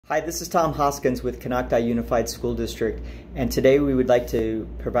Hi, this is Tom Hoskins with Konocti Unified School District, and today we would like to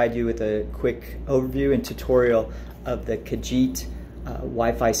provide you with a quick overview and tutorial of the Kajeet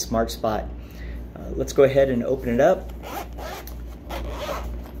Wi-Fi SmartSpot. Let's go ahead and open it up.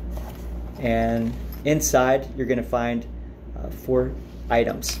 And inside you're going to find 4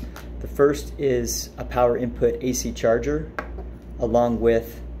 items. The first is a power input AC charger along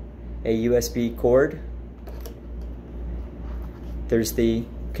with a USB cord. There's the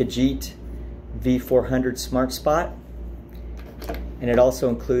Kajeet V400 SmartSpot, and it also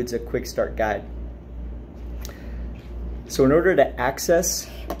includes a quick start guide. So in order to access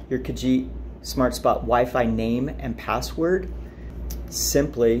your Kajeet SmartSpot Wi-Fi name and password,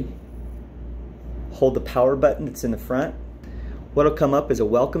 simply hold the power button that's in the front. What'll come up is a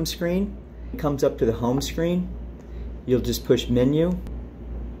welcome screen. It comes up to the home screen. You'll just push menu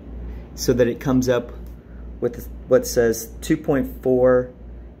so that it comes up with what says 2.4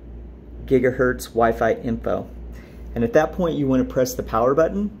 gigahertz Wi-Fi info. And at that point you want to press the power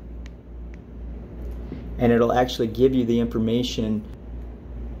button, and it'll actually give you the information,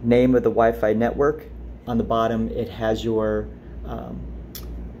 name of the Wi-Fi network. On the bottom it has your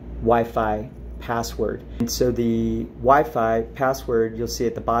Wi-Fi password. And so the Wi-Fi password you'll see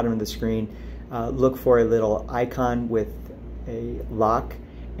at the bottom of the screen, look for a little icon with a lock,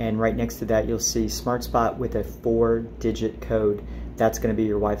 and right next to that you'll see SmartSpot with a 4-digit code. That's going to be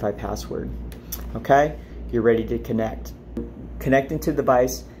your Wi-Fi password. Okay, you're ready to connect. Connecting to the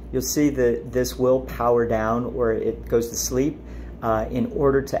device, you'll see that this will power down or it goes to sleep. In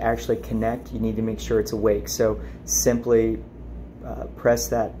order to actually connect, you need to make sure it's awake. So simply press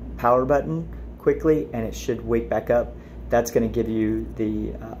that power button quickly and it should wake back up. That's going to give you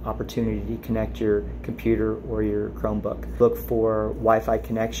the opportunity to connect your computer or your Chromebook. Look for Wi-Fi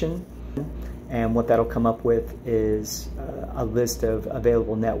connection, and what that'll come up with is a list of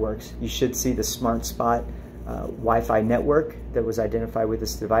available networks. You should see the SmartSpot Wi-Fi network that was identified with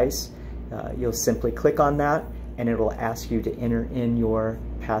this device. You'll simply click on that and it'll ask you to enter in your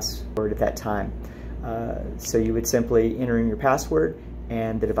password at that time. So you would simply enter in your password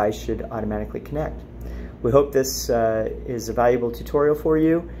and the device should automatically connect. We hope this is a valuable tutorial for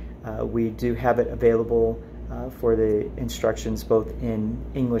you. We do have it available for the instructions both in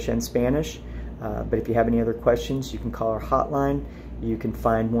English and Spanish. But if you have any other questions, you can call our hotline. You can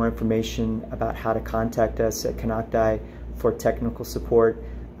find more information about how to contact us at Konocti for technical support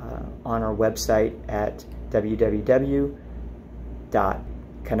on our website at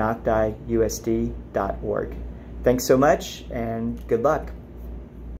www.konoctiusd.org. Thanks so much and good luck.